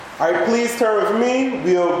All right, please turn with me.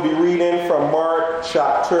 We'll be reading from Mark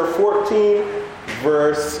chapter 14,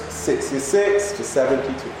 verse 66 to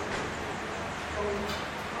 72.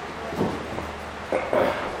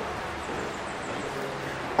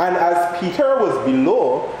 And as Peter was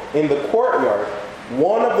below in the courtyard,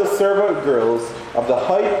 one of the servant girls of the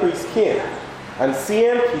high priest came, and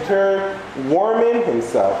seeing Peter warming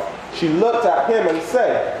himself, she looked at him and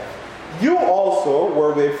said, "You also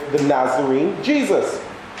were with the Nazarene Jesus."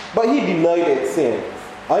 But he denied it, saying,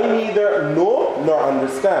 "I neither know nor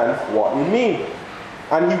understand what you mean."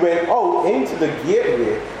 And he went out into the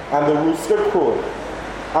gateway, and the rooster crowed.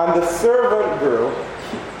 And the servant girl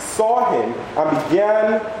saw him and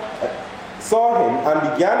began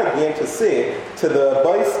again to say to the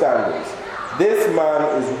bystanders, "This man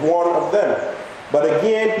is one of them." But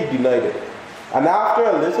again he denied it. And after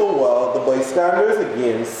a little while the bystanders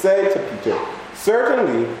again said to Peter,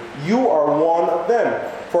 "Certainly you are one of them,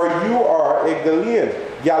 for you are a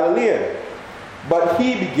Galilean." But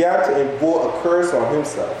he began to invoke a curse on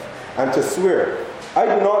himself and to swear, "I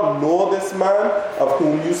do not know this man of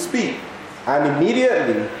whom you speak." And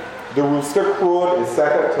immediately the rooster crowed a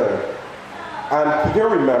second time. And Peter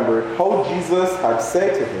remembered how Jesus had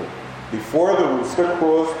said to him, "Before the rooster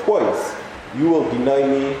crows twice, you will deny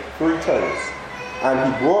me 3 times." And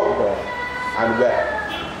he broke down and wept.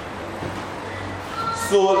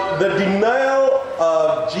 So the denial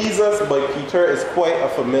of Jesus by Peter is quite a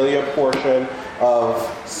familiar portion of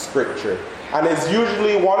Scripture. And it's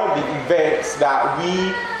usually one of the events that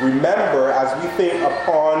we remember as we think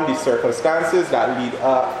upon the circumstances that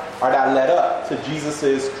led up to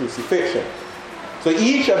Jesus' crucifixion. So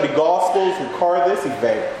each of the Gospels record this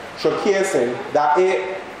event, showcasing that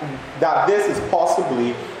this is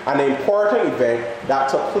possibly an important event that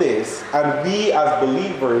took place, and we as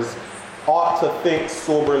believers ought to think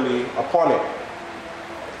soberly upon it.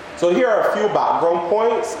 So here are a few background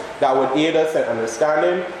points that would aid us in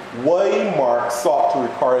understanding why Mark sought to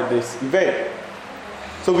record this event.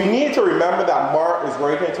 So we need to remember that Mark is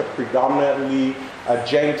writing to predominantly a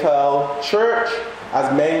Gentile church,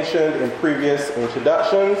 as mentioned in previous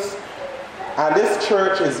introductions, and this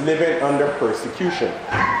church is living under persecution.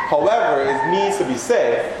 However, it needs to be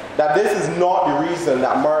said that this is not the reason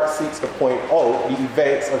that Mark seeks to point out the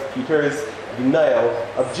events of Peter's denial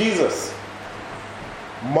of Jesus.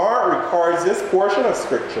 Mark records this portion of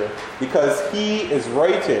Scripture because he is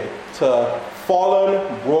writing to fallen,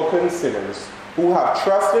 broken sinners who have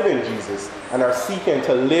trusted in Jesus and are seeking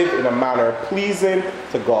to live in a manner pleasing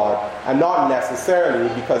to God, and not necessarily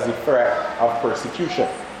because of the threat of persecution.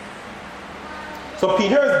 So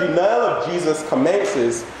Peter's denial of Jesus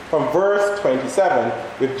commences from verse 27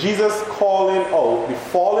 with Jesus calling out the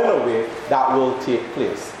falling away that will take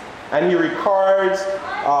place. And he records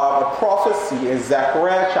a prophecy in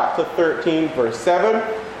Zechariah chapter 13 verse 7,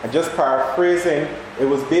 and just paraphrasing, it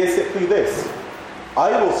was basically this: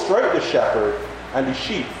 "I will strike the shepherd, and the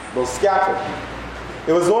sheep will scatter."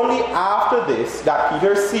 It was only after this that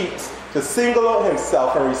Peter seeks to single out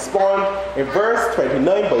himself and respond in verse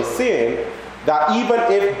 29 by saying that even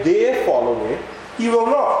if they fall away, he will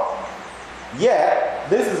not. Yet,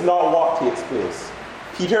 this is not what takes place.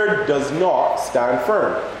 Peter does not stand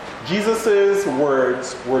firm. Jesus'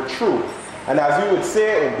 words were true, and as we would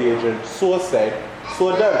say in Bajan, so said,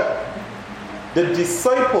 so done. The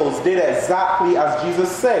disciples did exactly as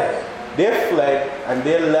Jesus said. They fled and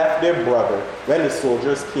they left their brother when the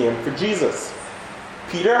soldiers came for Jesus.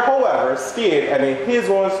 Peter, however, stayed and in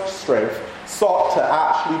his own strength sought to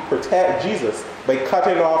actually protect Jesus by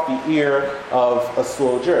cutting off the ear of a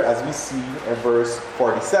soldier, as we see in verse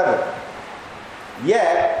 47.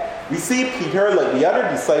 Yet, we see Peter, like the other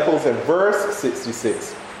disciples in verse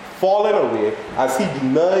 66, falling away as he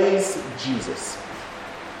denies Jesus.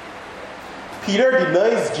 Peter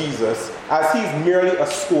denies Jesus as he's merely a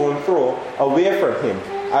stone throw away from him,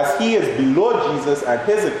 as he is below Jesus and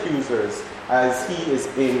his accusers, as he is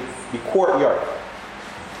in the courtyard.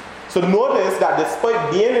 So notice that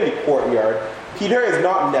despite being in the courtyard, Peter is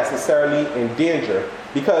not necessarily in danger,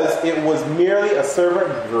 because it was merely a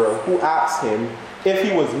servant girl who asked him if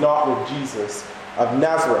he was not with Jesus of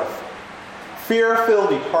Nazareth. Fear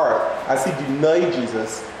filled his heart as he denied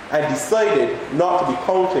Jesus and decided not to be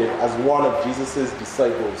counted as one of Jesus'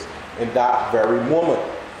 disciples in that very moment.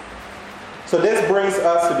 So this brings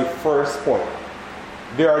us to the first point.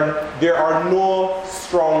 There are no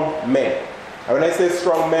strong men. And when I say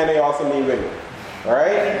strong men, I also mean women.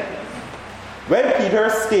 Alright? When Peter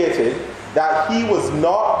stated that he was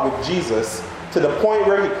not with Jesus to the point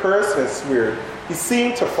where he cursed and swore, he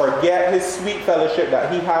seemed to forget his sweet fellowship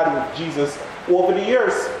that he had with Jesus over the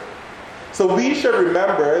years. So we should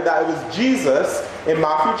remember that it was Jesus in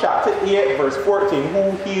Matthew chapter 8, verse 14,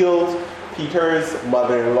 who healed Peter's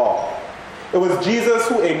mother-in-law. It was Jesus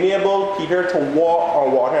who enabled Peter to walk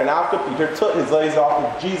on water, and after Peter took his eyes off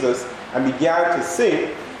of Jesus and began to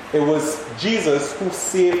sink, it was Jesus who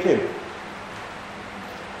saved him.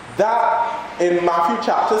 That in Matthew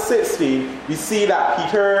chapter 16, we see that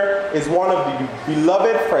Peter is one of the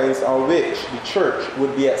beloved friends on which the church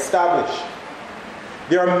would be established.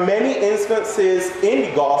 There are many instances in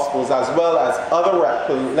the Gospels as well as other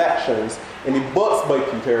recollections in the books by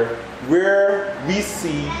Peter where we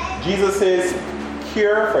see Jesus'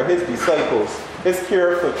 cure for his disciples, his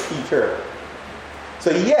cure for Peter. So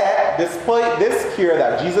yet, despite this cure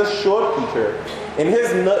that Jesus showed Peter, in his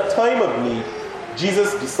time of need,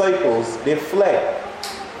 Jesus' disciples, they fled.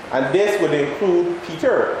 And this would include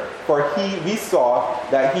Peter, for we saw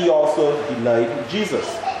that he also denied Jesus.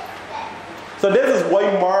 So this is why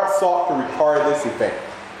Mark sought to record this event.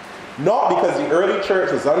 Not because the early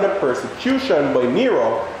church was under persecution by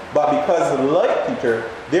Nero, but because, like Peter,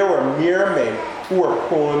 they were mere men who were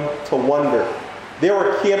prone to wonder. They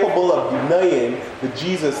were capable of denying the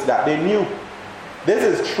Jesus that they knew.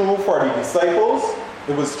 This is true for the disciples,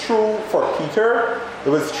 it was true for Peter, it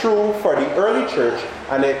was true for the early church,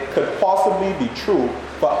 and it could possibly be true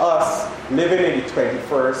for us living in the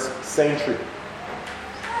 21st century.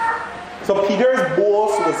 So Peter's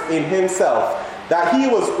boast was in himself, that he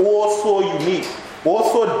was also unique,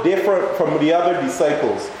 also different from the other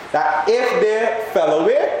disciples, that if they fell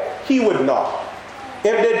away, he would not.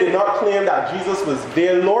 If they did not claim that Jesus was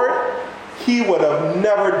their Lord, he would have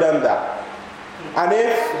never done that. And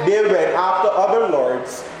if they went after other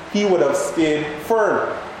lords, he would have stayed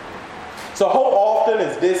firm. So how often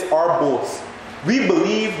is this our boast? We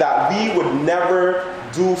believe that we would never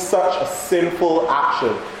do such a sinful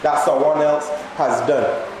action that someone else has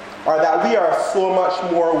done, or that we are so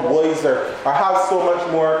much more wiser or have so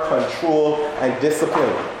much more control and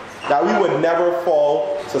discipline, that we would never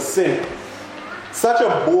fall to sin. Such a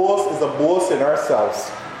boast is a boast in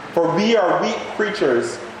ourselves, for we are weak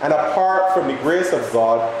creatures, and apart from the grace of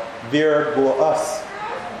God, there go us.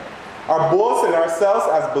 Our boast in ourselves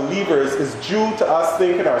as believers is due to us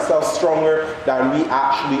thinking ourselves stronger than we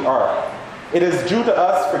actually are. It is due to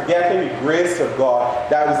us forgetting the grace of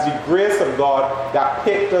God. That was the grace of God that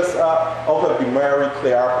picked us up out of the miry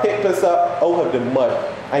clay, or picked us up out of the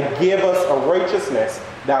mud, and gave us a righteousness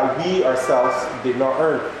that we ourselves did not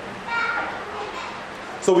earn.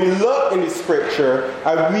 So we look in the scripture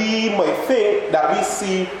and we might think that we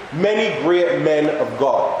see many great men of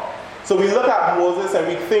God. So we look at Moses and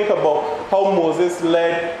we think about how Moses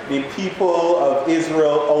led the people of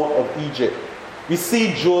Israel out of Egypt. We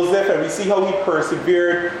see Joseph and we see how he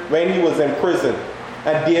persevered when he was in prison.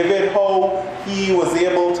 And David, how he was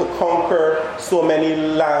able to conquer so many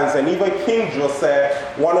lands. And even King Josiah,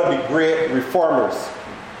 one of the great reformers.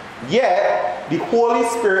 Yet, the Holy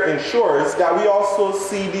Spirit ensures that we also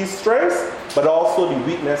see these strengths, but also the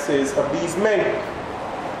weaknesses of these men.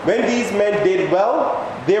 When these men did well,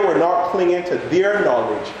 they were not clinging to their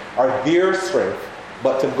knowledge or their strength,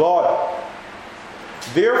 but to God.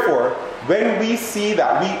 Therefore, when we see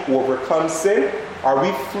that we overcome sin or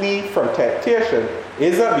we flee from temptation,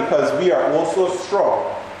 it isn't because we are also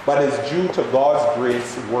strong, but is due to God's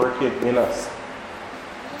grace working in us.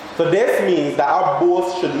 So this means that our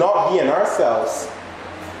boast should not be in ourselves,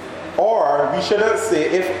 or we shouldn't say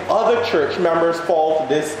if other church members fall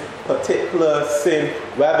to this particular sin,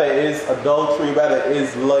 whether it is adultery, whether it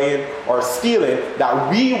is lying or stealing,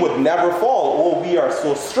 that we would never fall. Oh, we are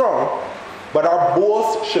so strong. But our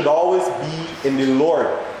boast should always be in the Lord.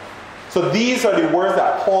 So these are the words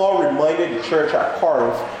that Paul reminded the church at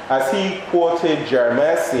Corinth as he quoted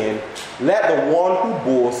Jeremiah saying, "Let the one who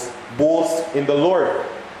boasts, boast in the Lord."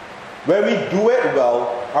 When we do it well,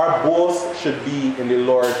 our boast should be in the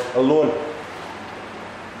Lord alone.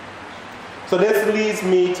 So this leads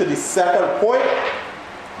me to the second point,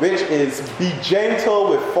 which is be gentle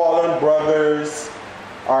with fallen brothers,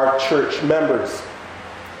 our church members.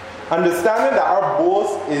 Understanding that our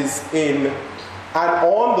boast is in and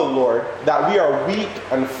on the Lord, that we are weak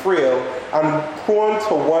and frail and prone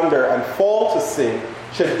to wonder and fall to sin,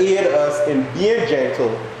 should aid us in being gentle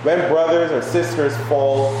when brothers or sisters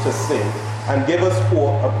fall to sin and give us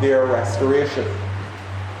hope of their restoration.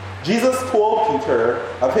 Jesus told Peter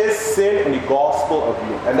of his sin in the Gospel of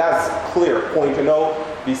Luke, and that's clear, pointing out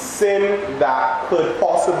the sin that could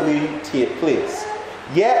possibly take place.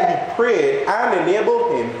 Yet he prayed and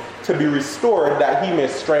enabled him to be restored that he may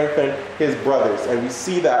strengthen his brothers. And we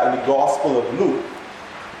see that in the Gospel of Luke.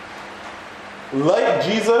 Like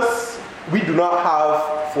Jesus, we do not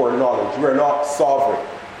have foreknowledge. We are not sovereign.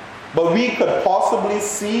 But we could possibly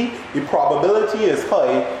see the probability is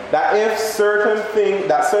high that if certain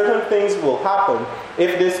things will happen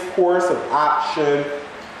if this course of action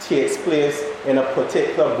takes place in a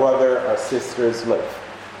particular brother or sister's life.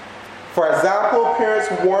 For example, parents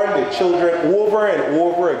warn their children over and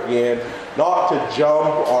over again not to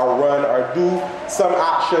jump or run or do some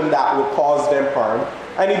action that will cause them harm.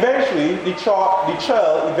 And eventually, the child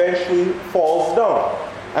eventually falls down.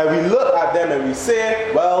 And we look at them and we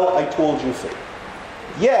say, well, I told you so.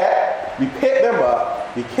 Yet, we pick them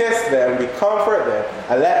up, we kiss them, we comfort them,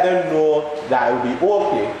 and let them know that it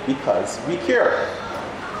will be okay because we care.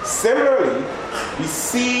 Similarly, we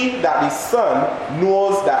see that the Son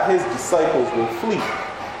knows that his disciples will flee.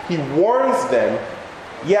 He warns them,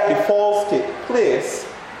 yet the falls take place,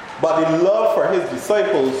 but the love for his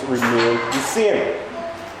disciples remains the same.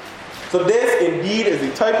 So this indeed is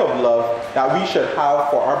the type of love that we should have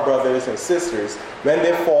for our brothers and sisters when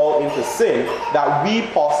they fall into sin that we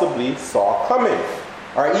possibly saw coming,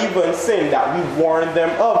 or even sin that we warned them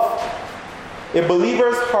of. A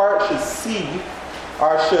believer's heart should see,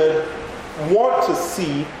 or should want to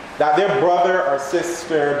see, that their brother or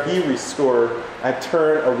sister be restored and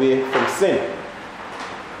turn away from sin.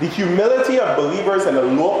 The humility of believers in a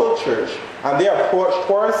local church and their approach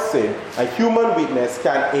towards sin and human weakness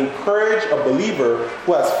can encourage a believer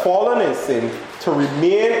who has fallen in sin to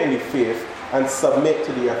remain in the faith and submit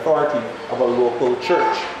to the authority of a local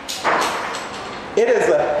church. It is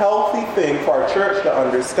a healthy thing for our church to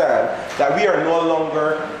understand that we are no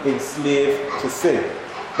longer enslaved to sin,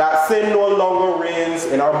 that sin no longer reigns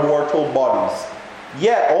in our mortal bodies,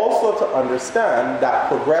 yet also to understand that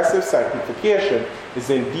progressive sanctification is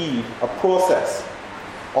indeed a process.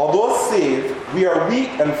 Although saved, we are weak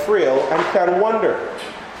and frail and can wander.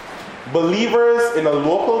 Believers in a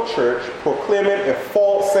local church proclaiming a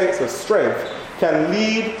false sense of strength can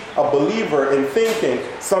lead a believer in thinking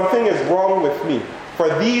something is wrong with me, for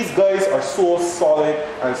these guys are so solid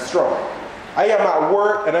and strong. I am at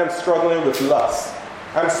work and I'm struggling with lust.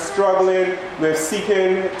 I'm struggling with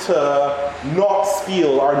seeking to not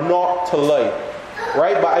steal or not to lie.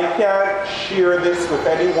 Right? But I can't share this with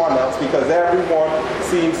anyone else because everyone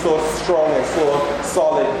seems so strong and so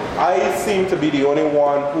solid. I seem to be the only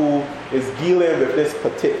one who is dealing with this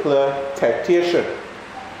particular temptation.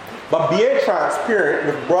 But being transparent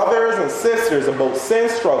with brothers and sisters about sin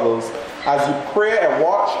struggles as you pray and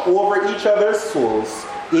watch over each other's souls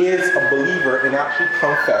is a believer in actually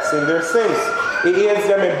confessing their sins. It aids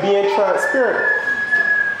them in being transparent.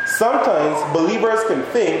 Sometimes believers can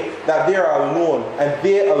think that they are alone and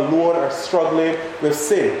they alone are struggling with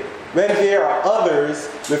sin, when there are others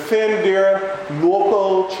within their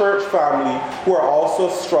local church family who are also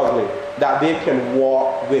struggling that they can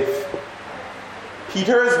walk with.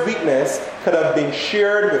 Peter's weakness could have been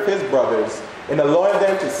shared with his brothers in allowing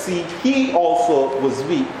them to see he also was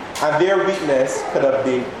weak, and their weakness could have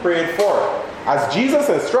been prayed for. As Jesus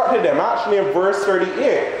instructed them actually in verse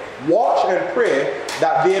 38, watch and pray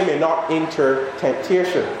that they may not enter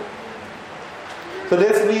temptation. So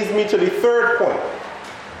this leads me to the third point.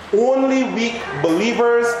 Only weak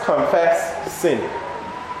believers confess sin.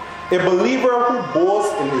 A believer who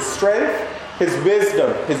boasts in his strength, his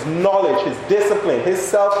wisdom, his knowledge, his discipline, his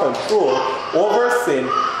self-control over sin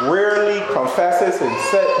rarely confesses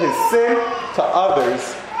his sin to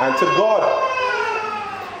others and to God.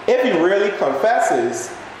 If he really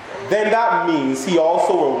confesses, then that means he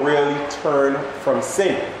also will really turn from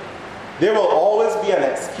sin. There will always be an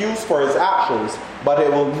excuse for his actions, but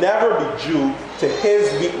it will never be due to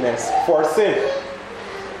his weakness for sin.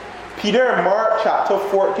 Peter in Mark chapter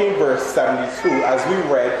 14 verse 72, as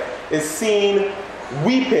we read, is seen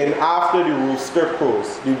weeping after the rooster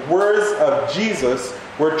crows. The words of Jesus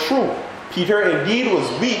were true. Peter indeed was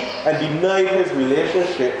weak and denied his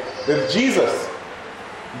relationship with Jesus.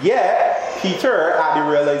 Yet, Peter, at the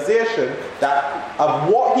realization that of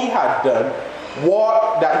what he had done,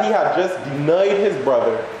 that he had just denied his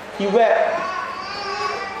brother, he wept.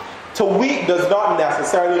 To weep does not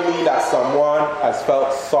necessarily mean that someone has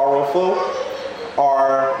felt sorrowful,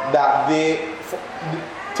 or that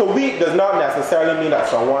to weep does not necessarily mean that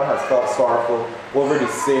someone has felt sorrowful over the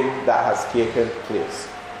sin that has taken place.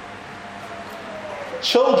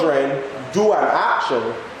 Children do an action,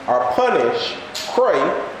 are punished, cry,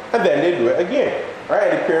 and then they do it again.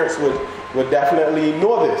 Right? The parents would definitely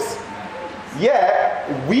know this.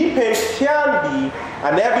 Yet, weeping can be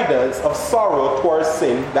an evidence of sorrow towards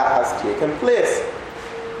sin that has taken place.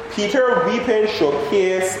 Peter weeping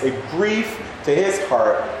showcased a grief to his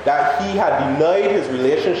heart that he had denied his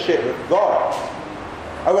relationship with God.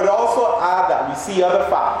 I would also add that we see other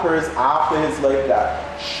factors after his life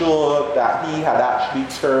that show that he had actually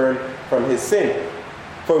turned from his sin.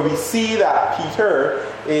 For we see that Peter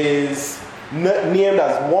is named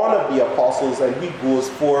as one of the apostles, and he goes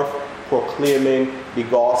forth proclaiming the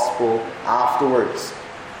gospel afterwards.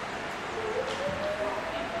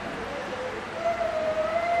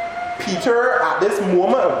 Peter, at this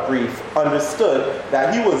moment of grief, understood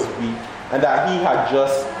that he was weak and that he had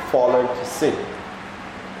just fallen to sin.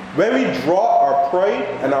 When we draw our pride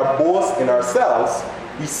and our boast in ourselves,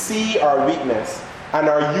 we see our weakness and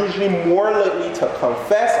are usually more likely to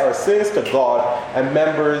confess our sins to God and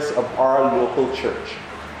members of our local church.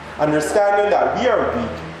 Understanding that we are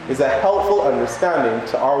weak is a helpful understanding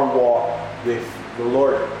to our walk with the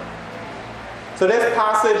Lord. So this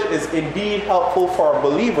passage is indeed helpful for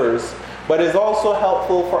believers, but is also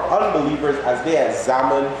helpful for unbelievers as they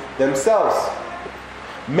examine themselves.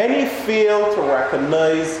 Many fail to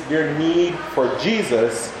recognize their need for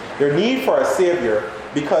Jesus, their need for a Savior,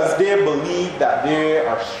 because they believe that they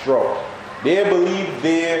are strong. They believe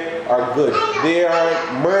they are good. They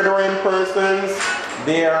aren't murdering persons.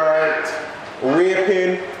 They aren't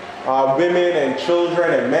raping women and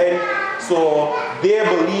children and men. So they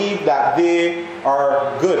believe that they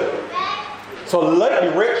are good. So like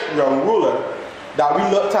the rich young ruler that we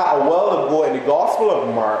looked at a while ago in the Gospel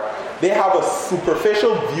of Mark, they have a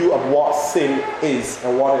superficial view of what sin is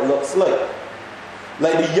and what it looks like.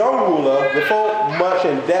 Like the young ruler, without much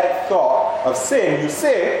in-depth thought of sin, you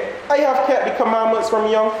say, I have kept the commandments from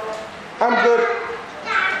young. I'm good.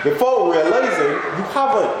 Before realizing you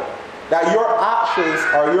haven't. That your actions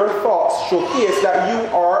or your thoughts showcase that you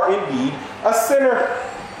are indeed a sinner.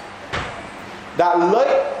 That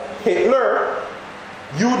like Hitler,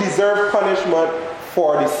 you deserve punishment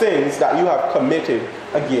for the sins that you have committed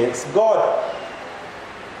against God.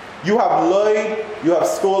 You have lied, you have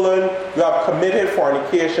stolen, you have committed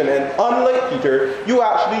fornication, and unlike Peter, you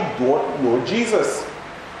actually don't know Jesus.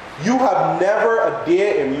 You have never a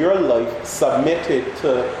day in your life submitted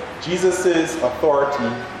to Jesus'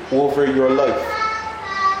 authority over your life.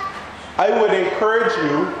 I would encourage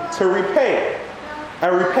you to repent.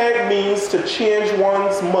 And repent means to change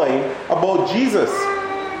one's mind about Jesus.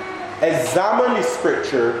 Examine the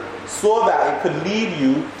scripture so that it could lead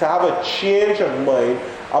you to have a change of mind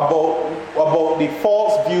about the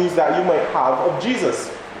false views that you might have of Jesus.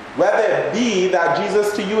 Whether it be that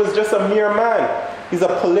Jesus to you is just a mere man, he's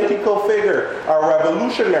a political figure, a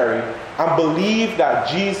revolutionary, and believe that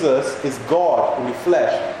Jesus is God in the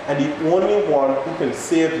flesh and the only one who can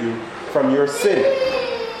save you from your sin.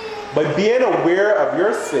 By being aware of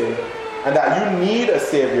your sin and that you need a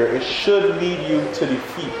Savior, it should lead you to the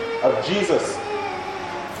feet of Jesus.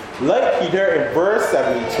 Like Peter in verse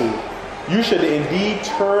 72, you should indeed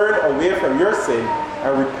turn away from your sin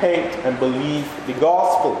and repent and believe the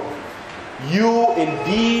gospel. You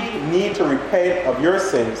indeed need to repent of your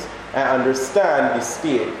sins and understand the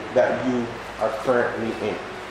state that you are currently in.